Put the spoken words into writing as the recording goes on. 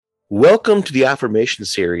Welcome to the affirmation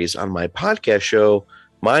series on my podcast show,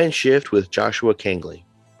 Mind Shift with Joshua Kangley.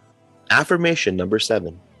 Affirmation number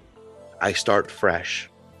 7, I start fresh.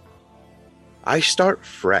 I start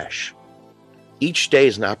fresh. Each day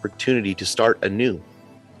is an opportunity to start anew.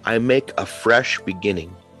 I make a fresh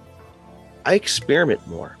beginning. I experiment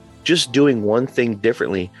more. Just doing one thing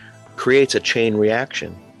differently creates a chain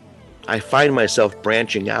reaction. I find myself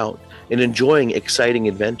branching out and enjoying exciting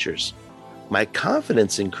adventures. My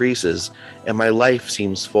confidence increases and my life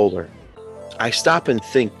seems fuller. I stop and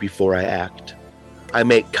think before I act. I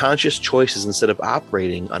make conscious choices instead of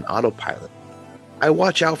operating on autopilot. I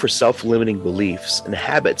watch out for self-limiting beliefs and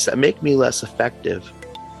habits that make me less effective.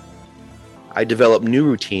 I develop new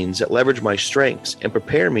routines that leverage my strengths and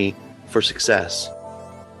prepare me for success.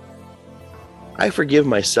 I forgive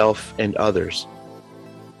myself and others.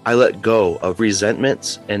 I let go of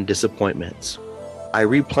resentments and disappointments. I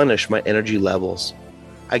replenish my energy levels.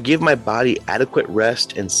 I give my body adequate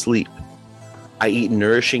rest and sleep. I eat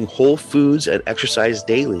nourishing whole foods and exercise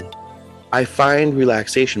daily. I find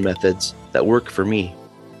relaxation methods that work for me.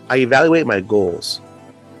 I evaluate my goals.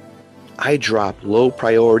 I drop low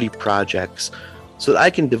priority projects so that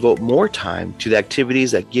I can devote more time to the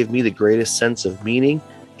activities that give me the greatest sense of meaning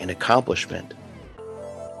and accomplishment.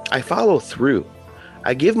 I follow through.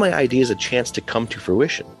 I give my ideas a chance to come to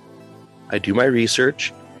fruition. I do my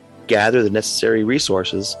research, gather the necessary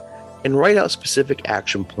resources, and write out specific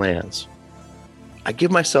action plans. I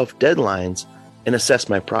give myself deadlines and assess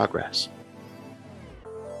my progress.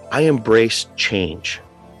 I embrace change.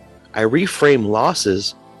 I reframe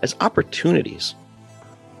losses as opportunities.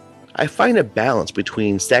 I find a balance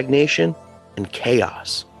between stagnation and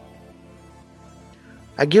chaos.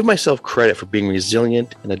 I give myself credit for being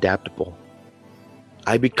resilient and adaptable.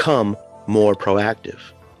 I become more proactive.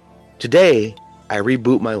 Today, I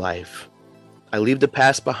reboot my life. I leave the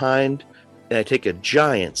past behind and I take a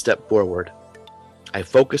giant step forward. I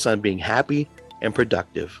focus on being happy and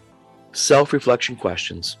productive. Self-reflection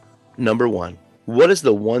questions. Number 1, what is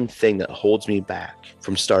the one thing that holds me back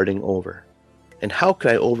from starting over? And how can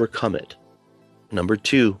I overcome it? Number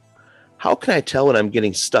 2, how can I tell when I'm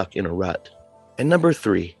getting stuck in a rut? And number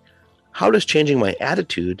 3, how does changing my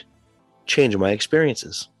attitude change my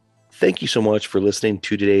experiences? Thank you so much for listening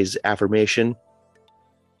to today's affirmation.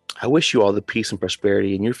 I wish you all the peace and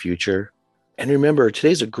prosperity in your future. And remember,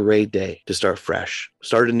 today's a great day to start fresh,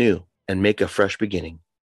 start anew, and make a fresh beginning.